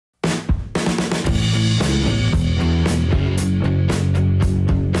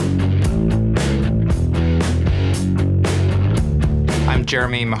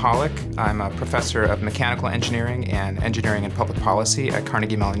Jeremy Michalek. I'm a professor of mechanical engineering and engineering and public policy at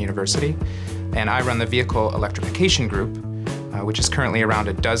Carnegie Mellon University. And I run the Vehicle Electrification Group, which is currently around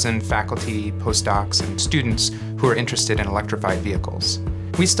a dozen faculty, postdocs, and students who are interested in electrified vehicles.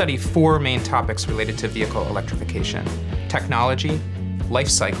 We study four main topics related to vehicle electrification: technology, life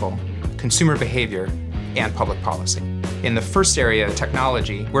cycle, consumer behavior, and public policy. In the first area,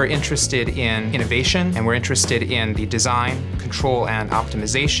 technology, we're interested in innovation, and we're interested in the design, control, and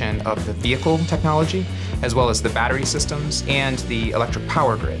optimization of the vehicle technology, as well as the battery systems and the electric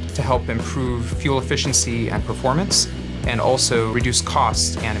power grid to help improve fuel efficiency and performance, and also reduce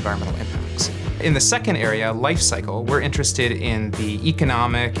costs and environmental impacts. In the second area, life cycle, we're interested in the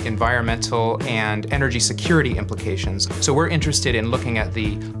economic, environmental, and energy security implications. So we're interested in looking at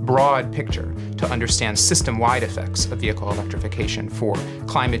the broad picture to understand system-wide effects of vehicle electrification for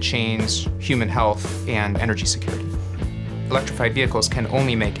climate change, human health, and energy security. Electrified vehicles can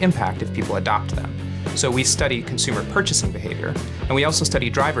only make impact if people adopt them. So we study consumer purchasing behavior, and we also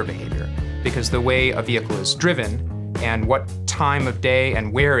study driver behavior, because the way a vehicle is driven and what time of day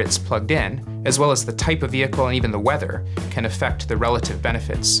and where it's plugged in, as well as the type of vehicle and even the weather, can affect the relative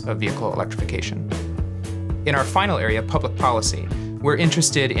benefits of vehicle electrification. In our final area, public policy, we're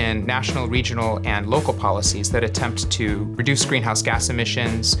interested in national, regional, and local policies that attempt to reduce greenhouse gas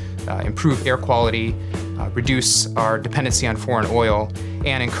emissions, improve air quality, reduce our dependency on foreign oil,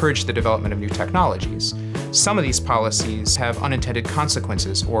 and encourage the development of new technologies. Some of these policies have unintended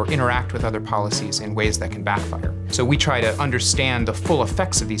consequences or interact with other policies in ways that can backfire. So we try to understand the full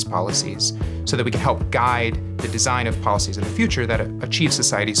effects of these policies so that we can help guide the design of policies in the future that achieve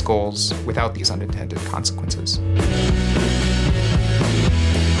society's goals without these unintended consequences.